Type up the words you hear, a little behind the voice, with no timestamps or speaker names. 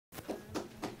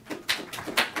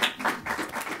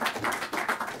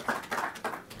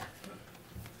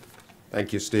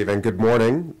Thank you, Steve, and good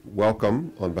morning.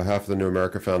 Welcome, on behalf of the New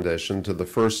America Foundation, to the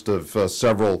first of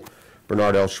several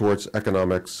Bernard L. Schwartz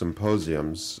Economic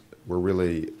Symposiums. We're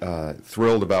really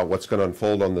thrilled about what's going to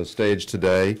unfold on the stage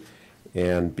today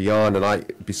and beyond.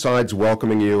 And besides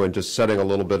welcoming you and just setting a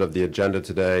little bit of the agenda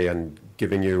today and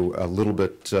giving you a little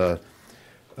bit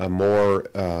more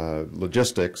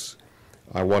logistics,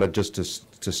 I wanted just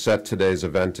to set today's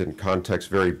event in context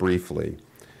very briefly.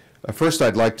 First,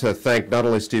 I'd like to thank not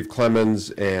only Steve Clemens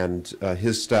and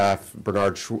his staff,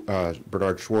 Bernard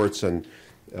Schwartz, and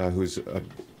who's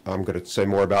I'm going to say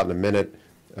more about in a minute,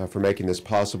 for making this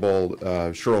possible.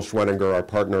 Cheryl Schweninger, our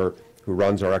partner, who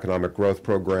runs our economic growth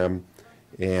program,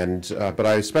 and but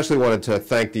I especially wanted to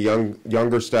thank the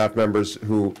younger staff members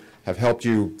who have helped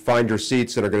you find your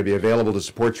seats and are going to be available to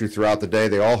support you throughout the day.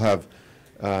 They all have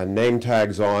name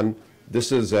tags on.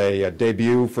 This is a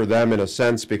debut for them in a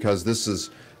sense because this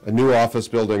is a new office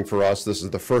building for us. This is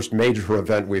the first major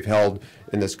event we've held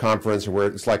in this conference, where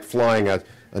it's like flying a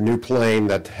new plane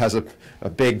that has a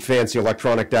big fancy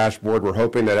electronic dashboard. We're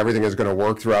hoping that everything is going to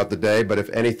work throughout the day, but if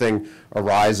anything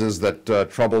arises that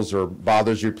troubles or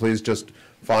bothers you, please just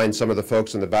find some of the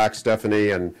folks in the back. Stephanie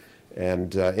and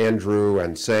Andrew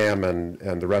and Sam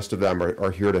and the rest of them are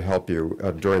here to help you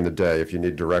during the day if you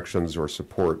need directions or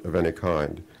support of any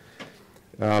kind.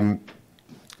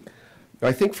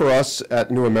 I think for us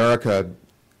at New America,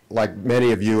 like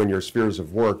many of you in your spheres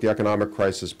of work, the economic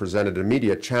crisis presented an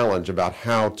immediate challenge about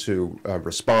how to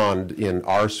respond in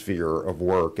our sphere of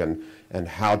work and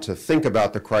how to think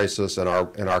about the crisis and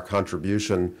our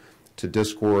contribution to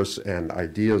discourse and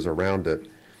ideas around it.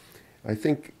 I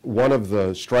think one of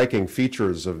the striking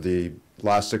features of the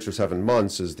last 6 or 7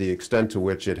 months is the extent to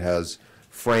which it has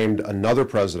framed another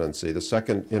presidency, the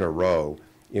second in a row,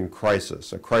 in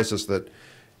crisis, a crisis that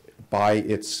by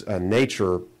its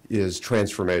nature is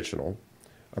transformational,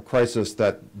 a crisis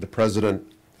that the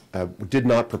president did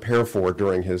not prepare for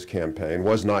during his campaign,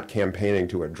 was not campaigning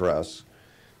to address,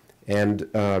 and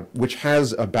which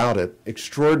has about it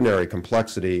extraordinary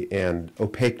complexity and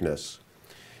opaqueness,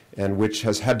 and which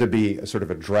has had to be sort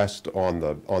of addressed on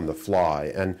the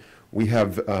fly. And we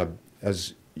have,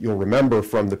 as you'll remember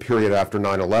from the period after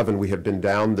 9/11, we have been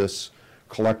down this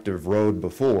collective road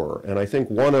before. And I think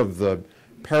one of the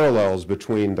parallels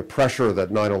between the pressure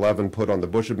that 9/11 put on the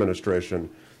Bush administration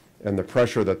and the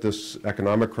pressure that this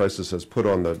economic crisis has put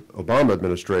on the Obama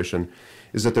administration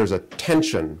is that there's a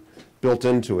tension built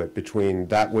into it between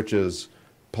that which is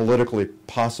politically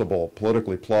possible,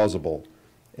 politically plausible,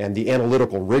 and the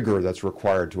analytical rigor that's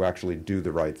required to actually do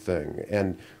the right thing.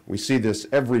 And we see this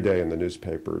every day in the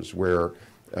newspapers where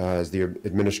as the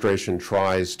administration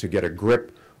tries to get a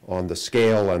grip on the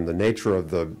scale and the nature of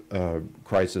the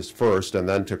crisis first, and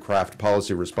then to craft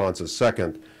policy responses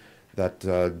second, that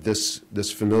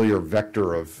this familiar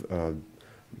vector of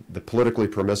the politically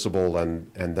permissible and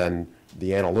then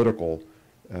the analytical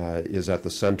is at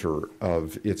the center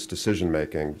of its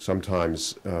decision-making,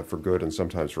 sometimes for good and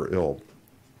sometimes for ill.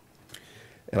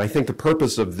 And I think the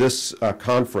purpose of this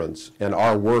conference and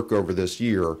our work over this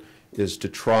year is to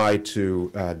try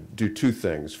to do two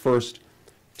things. First,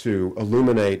 to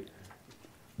illuminate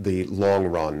the long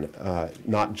run,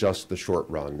 not just the short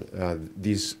run.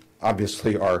 These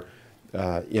obviously are,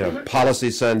 in a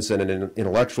policy sense and in an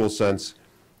intellectual sense,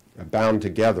 bound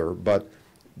together, but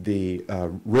the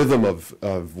rhythm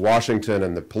of Washington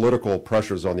and the political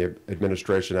pressures on the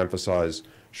administration emphasize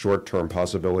short-term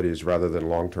possibilities rather than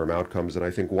long-term outcomes. And I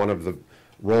think one of the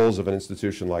roles of an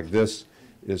institution like this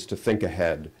is to think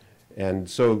ahead. And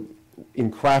so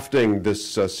in crafting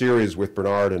this series with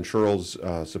Bernard and Cheryl's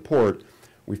support,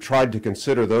 we've tried to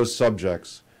consider those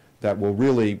subjects that will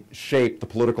really shape the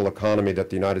political economy that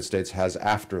the United States has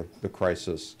after the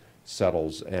crisis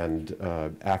settles and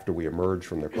after we emerge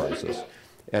from the crisis.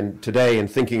 And today, in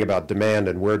thinking about demand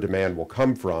and where demand will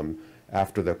come from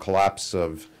after the collapse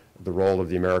of the role of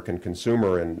the American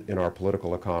consumer in our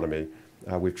political economy,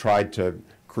 we've tried to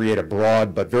create a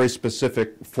broad but very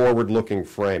specific forward-looking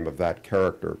frame of that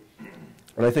character.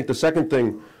 And I think the second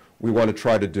thing we want to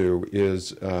try to do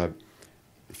is,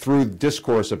 through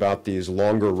discourse about these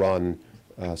longer-run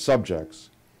subjects,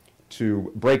 to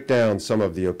break down some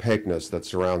of the opaqueness that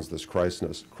surrounds this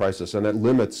crisis and that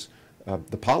limits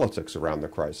the politics around the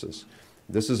crisis.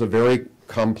 This is a very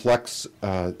complex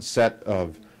set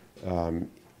of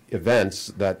events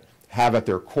that have at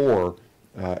their core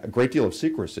a great deal of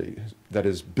secrecy that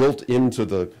is built into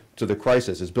the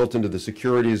crisis, is built into the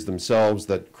securities themselves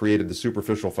that created the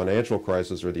superficial financial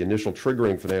crisis or the initial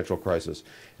triggering financial crisis.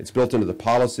 It's built into the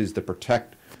policies that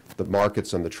protect the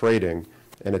markets and the trading.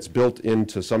 and it's built in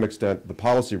to some extent the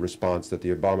policy response that the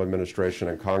Obama administration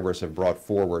and Congress have brought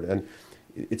forward. And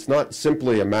it's not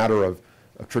simply a matter of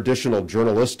traditional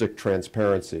journalistic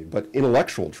transparency, but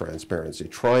intellectual transparency,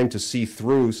 trying to see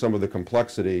through some of the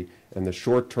complexity and the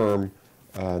short-term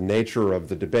nature of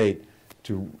the debate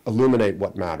to illuminate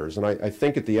what matters. And I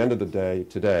think at the end of the day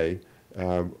today,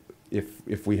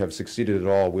 if we have succeeded at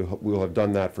all, we'll have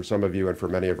done that for some of you and for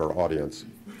many of our audience.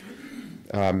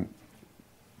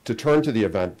 To turn to the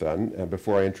event then,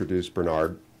 before I introduce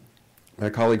Bernard, my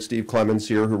colleague Steve Clemens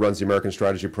here, who runs the American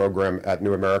Strategy Program at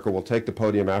New America, will take the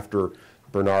podium after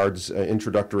Bernard's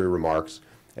introductory remarks,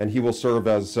 and he will serve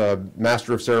as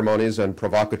master of ceremonies and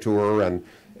provocateur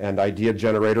and idea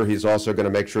generator. He's also going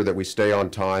to make sure that we stay on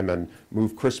time and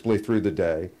move crisply through the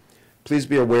day. Please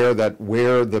be aware that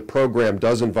where the program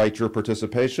does invite your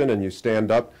participation and you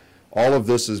stand up, all of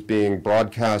this is being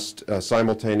broadcast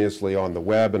simultaneously on the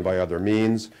web and by other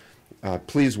means.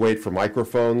 Please wait for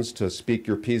microphones to speak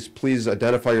your piece. Please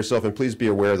identify yourself, and please be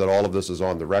aware that all of this is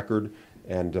on the record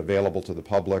and available to the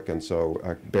public, and so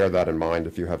bear that in mind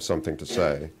if you have something to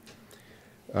say.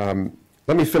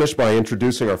 Let me finish by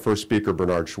introducing our first speaker,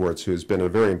 Bernard Schwartz, who's been a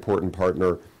very important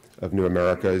partner of New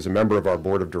America. He's a member of our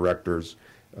board of directors.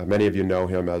 Many of you know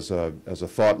him as a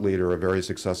thought leader, a very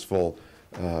successful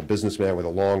businessman with a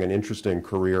long and interesting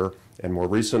career, and more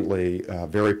recently, a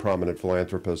very prominent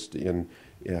philanthropist in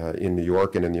New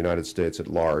York and in the United States at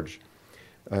large.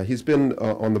 He's been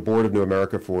on the board of New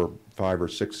America for 5 or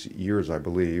 6 years, I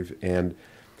believe, and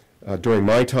during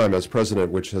my time as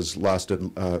president, which has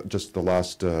lasted just the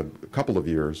last couple of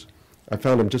years, I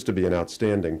found him just to be an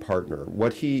outstanding partner.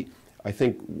 What he, I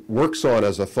think, works on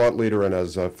as a thought leader and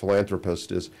as a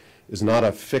philanthropist is not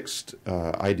a fixed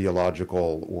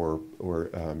ideological or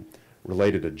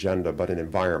related agenda, but an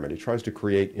environment. He tries to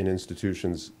create in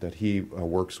institutions that he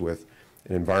works with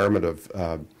an environment of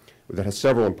that has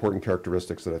several important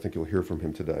characteristics that I think you'll hear from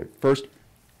him today. First,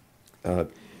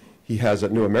 he has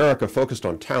at New America focused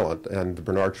on talent, and the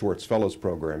Bernard Schwartz Fellows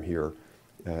Program here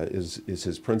is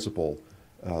his principal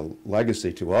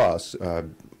legacy to us.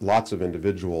 Lots of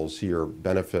individuals here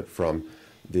benefit from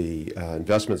the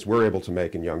investments we're able to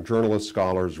make in young journalists,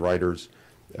 scholars, writers,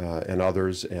 and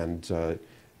others, and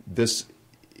this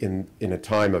in a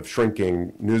time of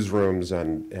shrinking newsrooms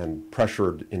and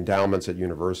pressured endowments at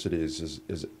universities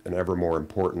is an ever more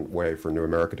important way for New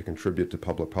America to contribute to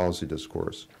public policy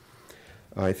discourse.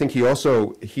 I think he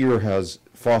also here has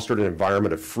fostered an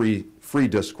environment of free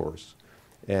discourse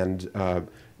and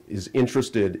is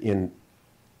interested in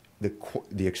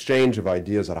the exchange of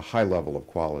ideas at a high level of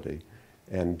quality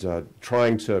and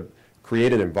trying to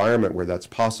create an environment where that's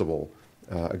possible.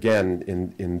 Again,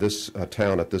 in this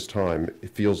town at this time,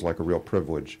 it feels like a real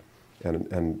privilege and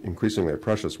increasingly a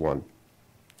precious one.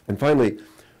 And finally,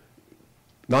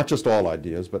 not just all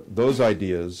ideas, but those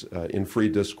ideas in free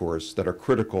discourse that are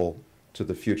critical to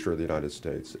the future of the United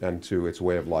States and to its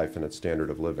way of life and its standard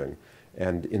of living.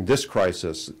 And in this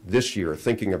crisis, this year,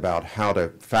 thinking about how to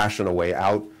fashion a way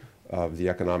out of the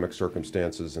economic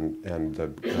circumstances and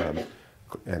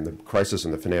the crisis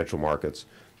in the financial markets,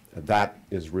 that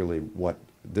is really what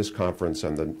this conference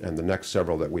and the next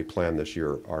several that we plan this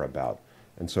year are about.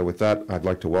 And so with that, I'd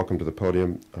like to welcome to the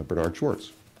podium Bernard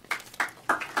Schwartz.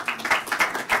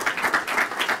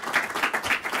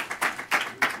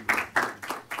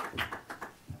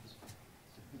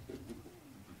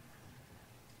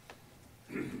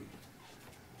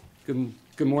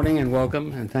 Good morning and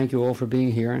welcome, and thank you all for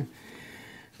being here.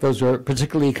 Those are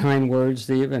particularly kind words,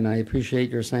 Steve, and I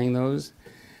appreciate your saying those.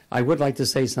 I would like to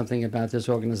say something about this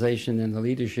organization and the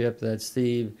leadership that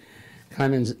Steve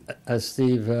Clemens, has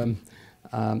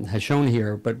shown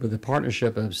here, but with the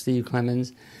partnership of Steve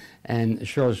Clemens and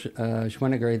Cheryl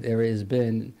Schweniger, there has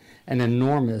been an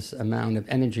enormous amount of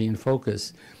energy and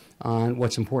focus on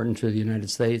what's important to the United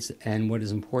States and what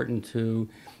is important to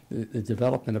the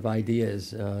development of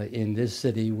ideas in this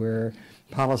city where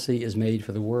policy is made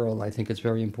for the world. I think it's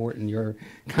very important. Your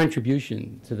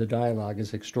contribution to the dialogue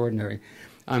is extraordinary.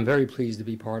 I'm very pleased to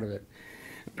be part of it.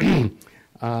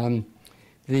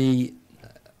 The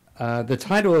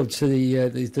title of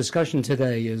the discussion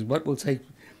today is What Will Take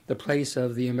the Place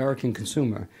of the American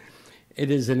Consumer?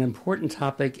 It is an important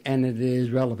topic and it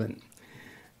is relevant.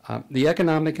 The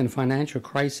economic and financial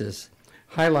crisis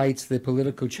highlights the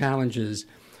political challenges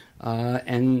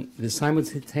and the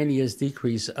simultaneous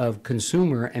decrease of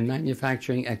consumer and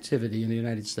manufacturing activity in the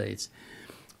United States.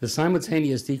 The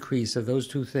simultaneous decrease of those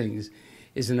two things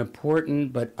is an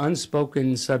important but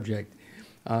unspoken subject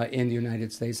in the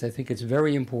United States. I think it's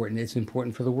very important. It's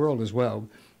important for the world as well,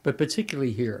 but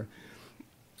particularly here.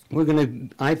 we're going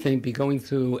to, I think, be going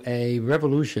through a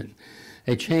revolution,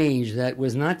 a change that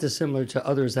was not dissimilar to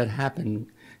others that happened,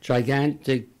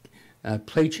 gigantic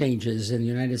plate changes in the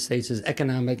United States'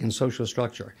 economic and social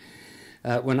structure.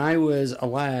 When I was a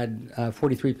lad,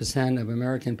 43% of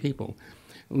American people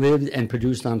lived and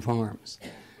produced on farms,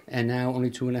 and now only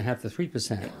 2.5% to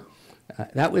 3%.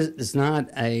 That is not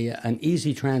an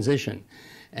easy transition,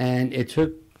 and it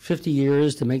took 50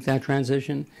 years to make that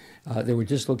transition. There were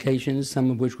dislocations, some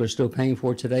of which we're still paying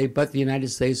for today, but the United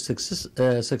States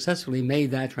successfully made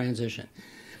that transition.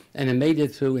 And it made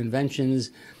it through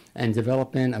inventions and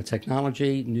development of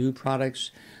technology, new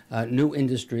products, new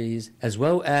industries, as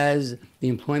well as the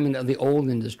employment of the old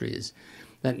industries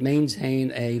that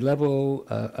maintain a level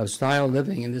of style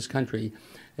living in this country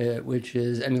which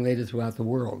is emulated throughout the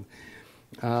world.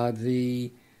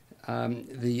 The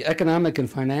economic and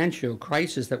financial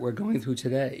crisis that we're going through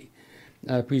today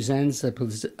presents a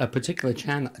particular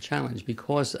challenge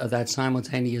because of that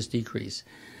simultaneous decrease.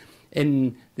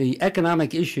 In the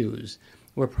economic issues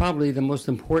were probably the most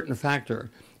important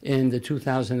factor in the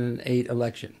 2008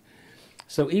 election.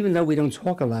 So even though we don't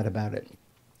talk a lot about it,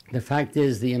 the fact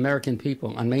is the American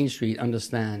people on Main Street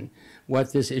understand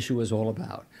what this issue is all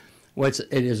about. What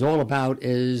it is all about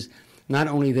is not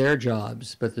only their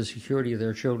jobs, but the security of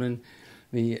their children,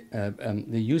 the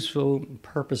useful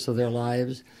purpose of their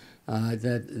lives,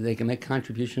 that they can make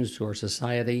contributions to our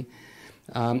society.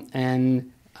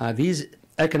 And these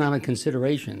economic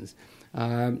considerations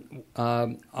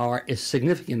are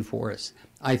significant for us.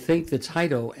 I think the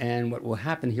title and what will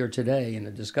happen here today in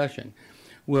the discussion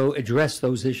will address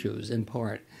those issues in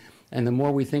part. And the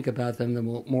more we think about them, the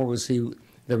more we'll see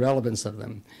the relevance of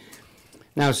them.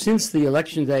 Now, since the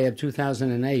election day of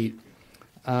 2008,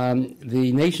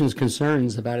 the nation's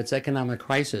concerns about its economic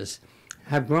crisis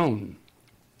have grown.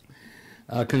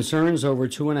 Concerns over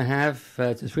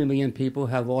 2.5 to 3 million people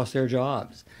have lost their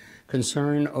jobs.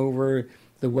 Concern over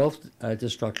the wealth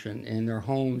destruction in their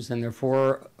homes and their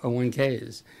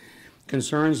 401ks.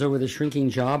 Concerns over the shrinking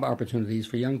job opportunities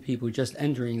for young people just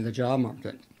entering the job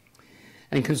market.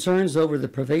 And concerns over the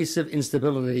pervasive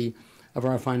instability of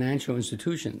our financial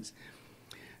institutions.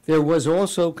 There was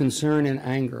also concern and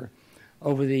anger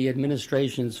over the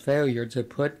administration's failure to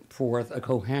put forth a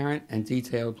coherent and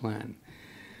detailed plan.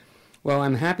 Well,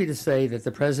 I'm happy to say that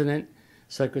the President,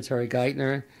 Secretary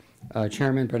Geithner,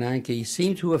 Chairman Bernanke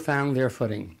seem to have found their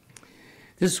footing.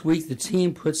 This week, the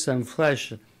team put some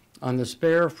flesh on the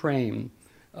spare frame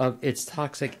of its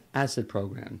toxic asset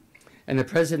program. And the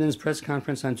President's press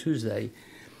conference on Tuesday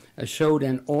showed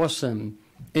an awesome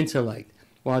intellect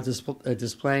while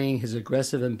displaying his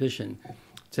aggressive ambition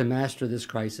to master this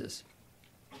crisis.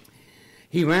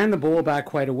 He ran the ball back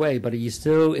quite a way, but he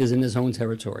still is in his own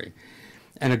territory.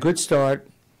 And a good start,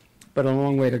 but a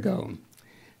long way to go.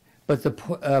 But the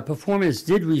performance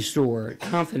did restore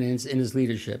confidence in his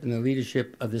leadership, in the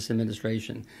leadership of this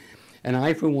administration. And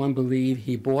I, for one, believe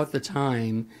he bought the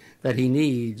time that he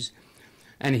needs,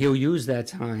 and he'll use that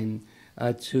time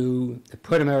to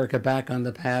put America back on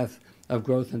the path of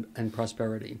growth and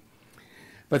prosperity.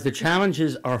 But the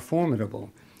challenges are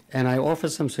formidable, and I offer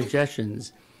some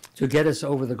suggestions to get us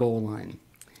over the goal line.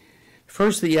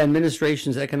 First, the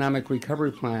administration's economic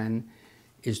recovery plan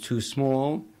is too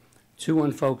small, too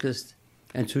unfocused,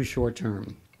 and too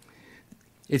short-term.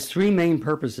 Its three main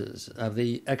purposes of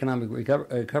the economic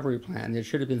recovery plan, there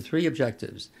should have been three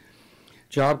objectives: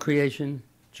 job creation,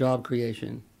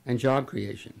 and job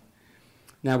creation.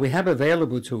 Now, we have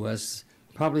available to us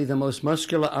probably the most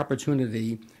muscular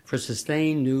opportunity for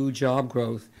sustained new job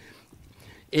growth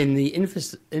in the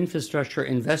infrastructure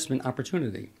investment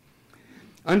opportunity.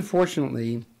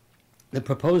 Unfortunately, the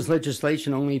proposed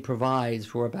legislation only provides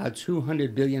for about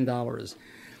 $200 billion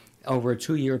over a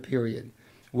 2-year period,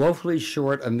 woefully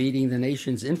short of meeting the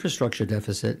nation's infrastructure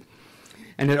deficit,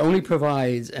 and it only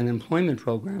provides an employment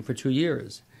program for 2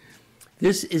 years.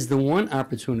 This is the one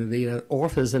opportunity that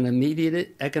offers an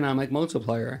immediate economic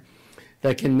multiplier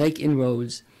that can make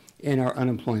inroads in our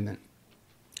unemployment.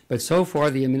 But so far,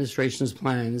 the administration's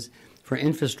plans for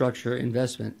infrastructure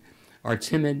investment are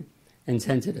timid and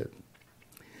tentative.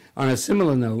 On a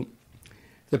similar note,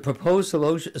 the proposed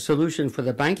solution for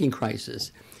the banking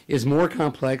crisis is more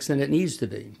complex than it needs to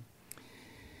be.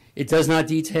 It does not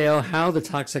detail how the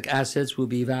toxic assets will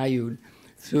be valued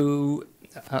through,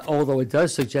 although it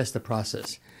does suggest a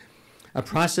process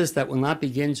that will not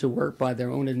begin to work by their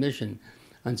own admission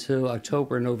until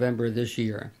October, November this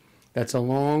year. That's a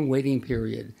long waiting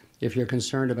period if you're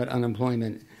concerned about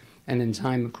unemployment and in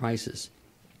time of crisis.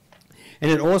 And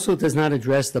it also does not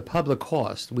address the public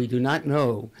cost. We do not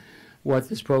know what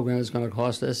this program is going to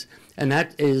cost us, and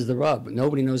that is the rub.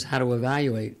 Nobody knows how to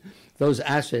evaluate those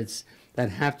assets that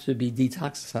have to be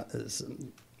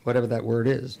detoxed, whatever that word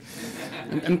is,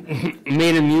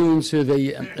 made immune to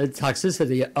the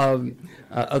toxicity of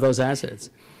those assets.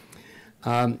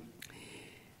 In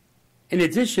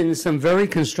addition, some very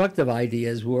constructive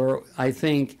ideas were, I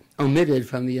think, omitted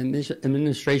from the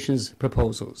administration's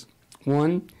proposals.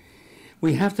 One,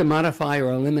 we have to modify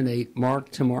or eliminate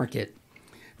mark-to-market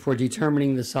for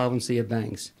determining the solvency of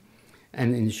banks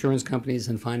and insurance companies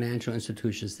and financial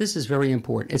institutions. This is very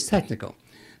important. It's technical,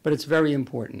 but it's very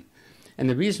important. And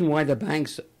the reason why the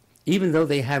banks, even though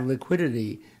they have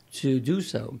liquidity to do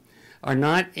so, are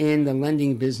not in the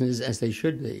lending business as they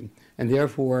should be, and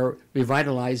therefore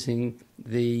revitalizing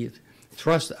the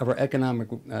thrust of our economic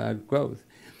growth.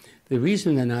 The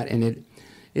reason they're not in it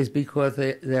is because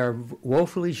they're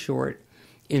woefully short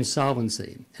in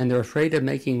solvency, and they're afraid of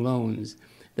making loans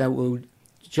that will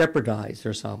jeopardize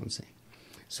their solvency.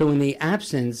 So in the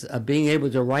absence of being able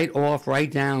to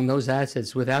write down those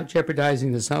assets without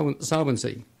jeopardizing the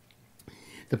solvency,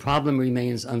 the problem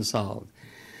remains unsolved.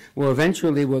 Well,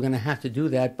 eventually we're going to have to do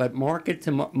that, but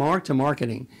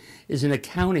mark-to-marketing is an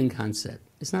accounting concept.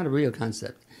 It's not a real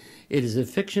concept. It is a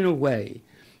fictional way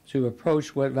to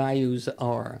approach what values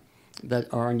are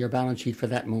that are on your balance sheet for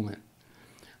that moment.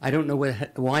 I don't know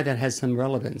why that has some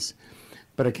relevance,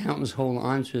 but accountants hold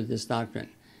on to this doctrine.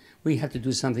 We have to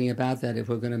do something about that if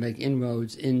we're going to make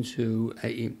inroads into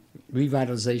a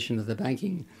revitalization of the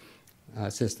banking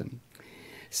system.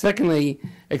 Secondly,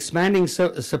 expanding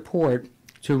support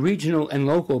to regional and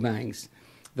local banks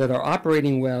that are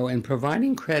operating well and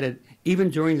providing credit even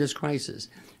during this crisis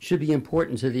should be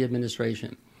important to the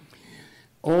administration.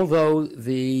 Although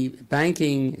the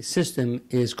banking system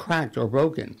is cracked or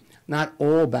broken, not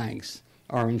all banks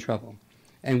are in trouble.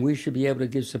 And we should be able to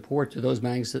give support to those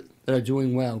banks that are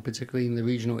doing well, particularly in the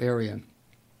regional area.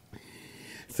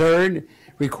 Third,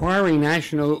 we ought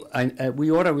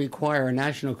to require a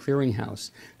national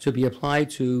clearinghouse to be applied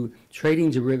to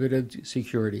trading derivative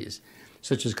securities,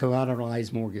 such as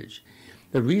collateralized mortgage.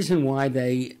 The reason why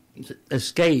they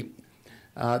escape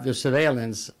the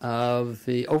surveillance of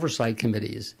the oversight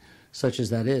committees, such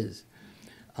as that is,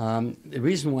 the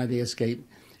reason why they escape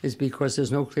is because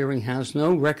there's no clearinghouse,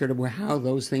 no record of how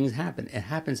those things happen. It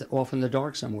happens off in the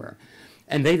dark somewhere.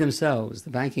 And they themselves,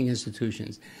 the banking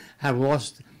institutions, have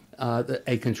lost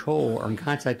a control or in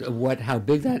contact of how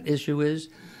big that issue is,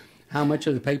 how much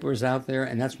of the paper is out there,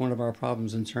 and that's one of our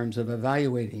problems in terms of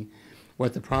evaluating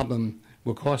what the problem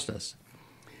will cost us.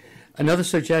 Another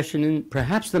suggestion, and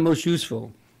perhaps the most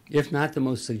useful, if not the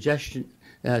most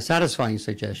satisfying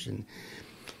suggestion,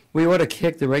 we ought to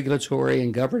kick the regulatory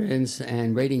and governance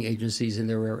and rating agencies in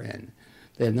their rear end.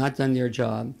 They have not done their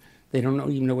job. They don't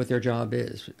even know what their job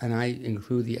is. And I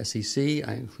include the SEC,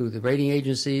 I include the rating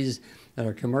agencies that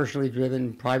are commercially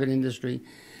driven, private industry,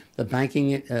 the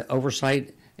banking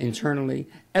oversight internally.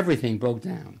 Everything broke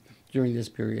down during this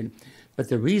period. But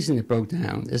the reason it broke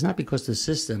down is not because the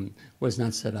system was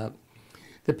not set up.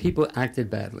 The people acted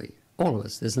badly. All of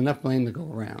us. There's enough blame to go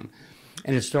around.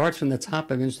 And it starts from the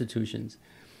top of institutions.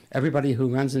 Everybody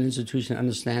who runs an institution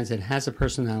understands it has a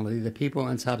personality. The people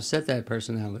on top set that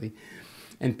personality.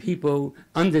 And people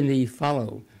underneath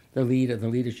follow the lead of the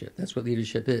leadership. That's what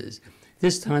leadership is.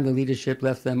 This time the leadership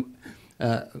left them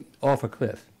off a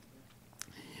cliff.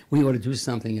 We ought to do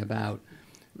something about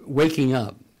waking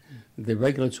up the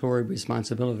regulatory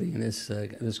responsibility in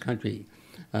this country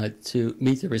to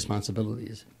meet the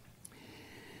responsibilities.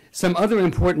 Some other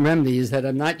important remedies that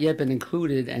have not yet been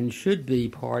included and should be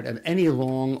part of any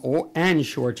long and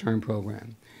short-term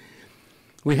program.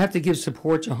 We have to give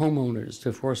support to homeowners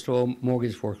to forestall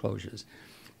mortgage foreclosures.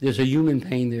 There's a human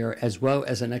pain there as well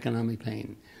as an economic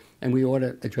pain, and we ought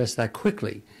to address that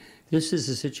quickly. This is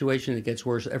a situation that gets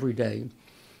worse every day,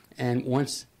 and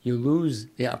once you lose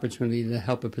the opportunity to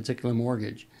help a particular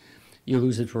mortgage, you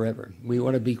lose it forever. We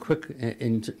ought to be quick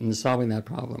in solving that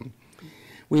problem.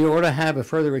 We ought to have a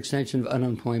further extension of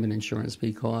unemployment insurance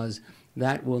because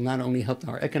that will not only help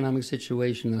our economic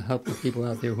situation, it'll help the people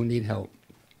out there who need help.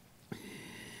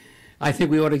 I think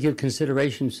we ought to give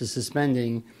consideration to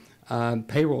suspending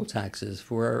payroll taxes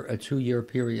for a 2-year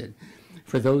period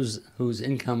for those whose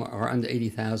income are under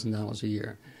 $80,000 a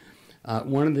year.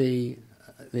 One of the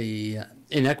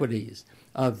inequities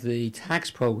of the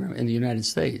tax program in the United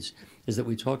States is that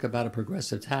we talk about a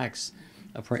progressive tax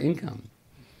for income.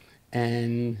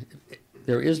 And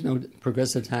there is no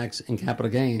progressive tax in capital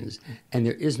gains, and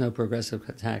there is no progressive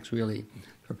tax really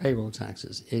for payroll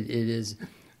taxes. It is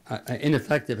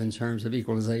ineffective in terms of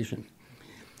equalization.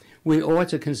 We ought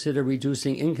to consider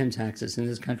reducing income taxes in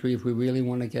this country if we really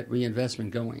want to get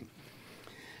reinvestment going.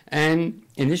 And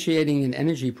initiating an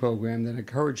energy program that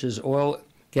encourages oil,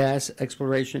 gas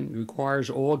exploration, requires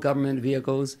all government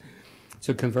vehicles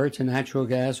to convert to natural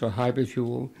gas or hybrid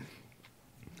fuel,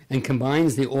 and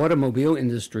combines the automobile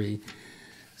industry,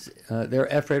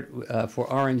 their effort for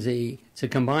R&D, to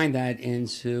combine that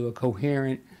into a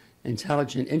coherent,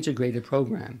 intelligent, integrated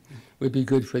program would be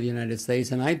good for the United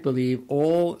States. And I believe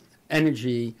all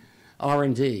energy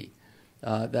R&D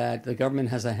that the government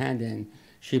has a hand in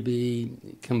should be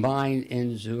combined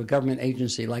into a government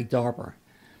agency like DARPA.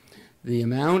 The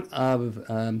amount of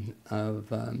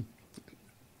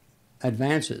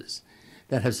advances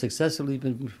that have successfully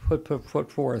been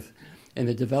put forth in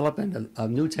the development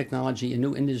of new technology and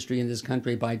new industry in this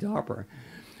country by DARPA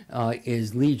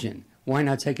is legion. Why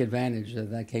not take advantage of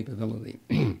that capability?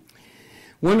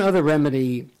 One other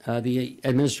remedy the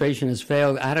administration has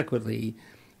failed adequately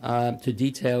to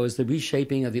detail is the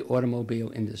reshaping of the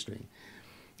automobile industry.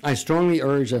 I strongly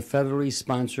urge a federally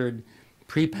sponsored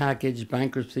prepackaged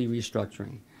bankruptcy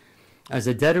restructuring. As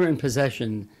a debtor in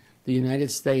possession, the United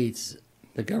States,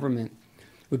 the government,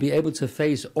 would be able to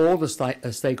face all the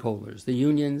stakeholders, the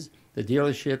unions, the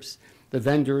dealerships, the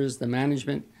vendors, the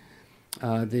management,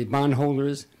 the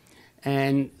bondholders,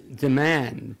 and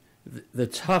demand the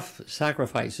tough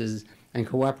sacrifices and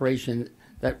cooperation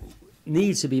that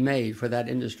needs to be made for that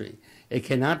industry. It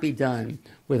cannot be done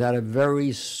without a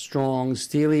very strong,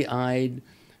 steely-eyed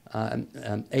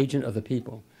agent of the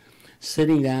people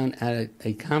sitting down at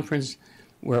a conference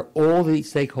where all the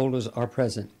stakeholders are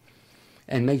present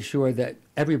and make sure that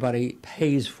everybody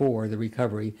pays for the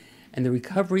recovery. And the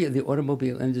recovery of the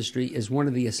automobile industry is one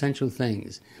of the essential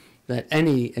things that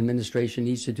any administration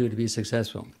needs to do to be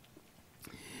successful.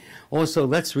 Also,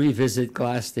 let's revisit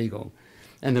Glass-Steagall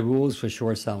and the rules for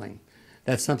short selling.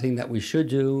 That's something that we should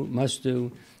do, must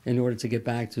do, in order to get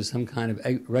back to some kind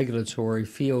of regulatory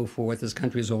feel for what this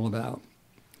country is all about.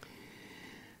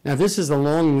 Now, this is a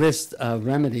long list of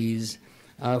remedies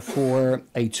for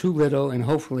a too little and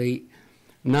hopefully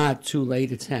not too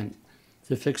late attempt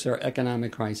to fix our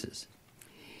economic crisis.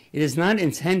 It is not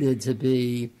intended to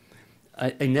be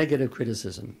a negative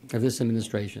criticism of this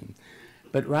administration,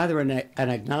 but rather an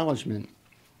acknowledgement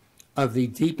of the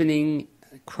deepening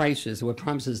crisis, what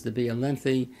promises to be a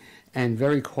lengthy and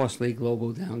very costly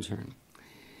global downturn.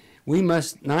 We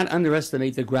must not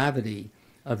underestimate the gravity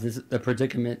of the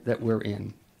predicament that we're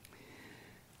in.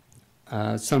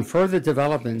 Some further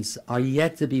developments are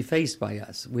yet to be faced by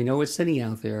us. We know it's sitting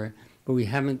out there, but we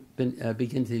haven't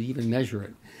begun to even measure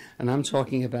it. And I'm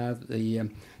talking about the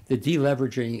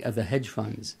deleveraging of the hedge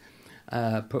funds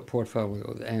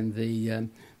portfolio and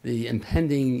the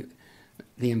impending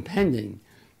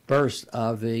burst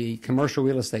of the commercial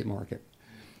real estate market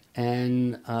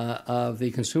and of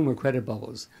the consumer credit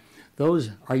bubbles.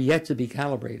 Those are yet to be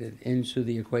calibrated into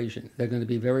the equation. They're going to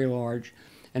be very large,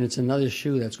 and it's another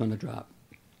shoe that's going to drop.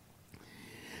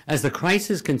 As the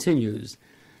crisis continues,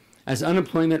 as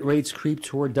unemployment rates creep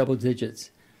toward double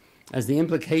digits, as the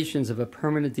implications of a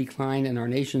permanent decline in our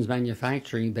nation's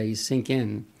manufacturing base sink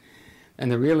in,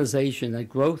 and the realization that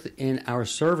growth in our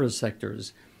service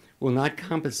sectors will not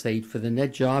compensate for the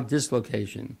net job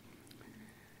dislocation,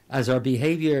 as our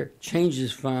behavior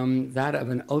changes from that of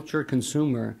an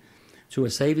ultra-consumer to a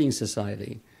savings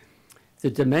society, the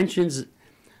dimensions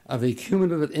of the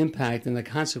cumulative impact and the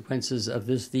consequences of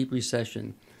this deep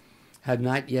recession have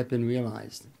not yet been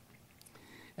realized.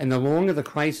 And the longer the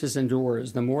crisis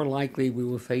endures, the more likely we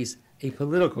will face a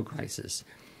political crisis,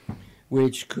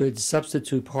 which could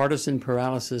substitute partisan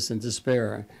paralysis and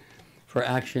despair for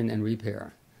action and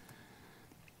repair.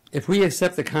 If we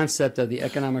accept the concept of the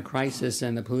economic crisis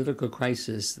and the political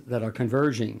crisis that are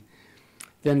converging,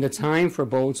 then the time for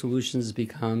bold solutions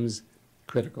becomes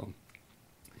critical.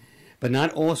 But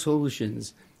not all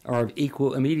solutions are of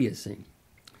equal immediacy.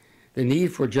 The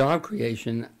need for job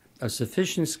creation of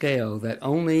sufficient scale that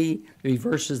only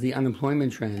reverses the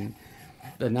unemployment trend,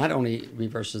 that not only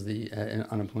reverses the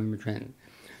unemployment trend,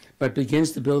 but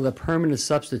begins to build a permanent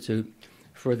substitute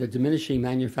for the diminishing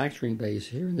manufacturing base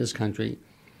here in this country.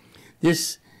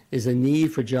 This is a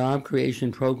need for job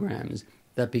creation programs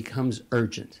that becomes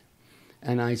urgent.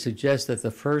 And I suggest that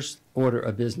the first order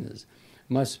of business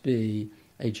must be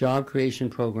a job creation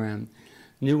program,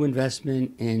 new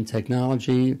investment in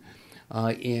technology,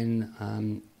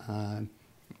 in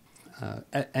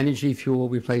energy fuel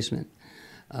replacement,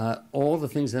 all the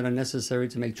things that are necessary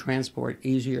to make transport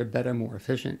easier, better, more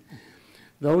efficient.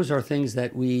 Those are things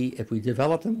that we, if we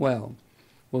develop them well,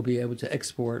 will be able to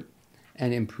export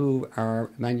and improve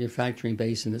our manufacturing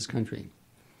base in this country.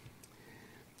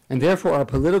 And therefore, our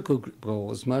political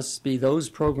goals must be those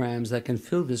programs that can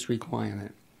fill this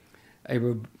requirement. A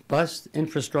robust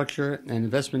infrastructure and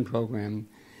investment program,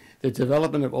 the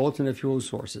development of alternate fuel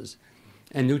sources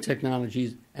and new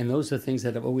technologies, and those are things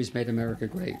that have always made America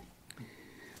great.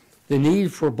 The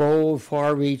need for bold,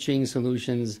 far-reaching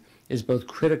solutions is both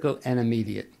critical and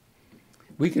immediate.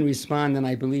 We can respond, and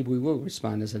I believe we will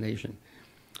respond as a nation.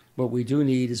 What we do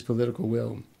need is political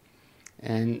will.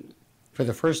 And for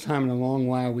the first time in a long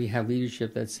while, we have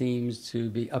leadership that seems to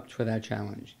be up for that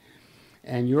challenge.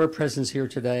 And your presence here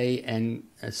today and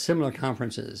similar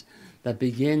conferences that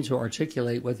begin to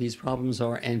articulate what these problems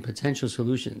are and potential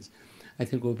solutions, I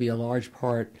think will be a large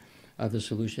part of the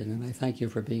solution. And I thank you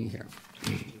for being here.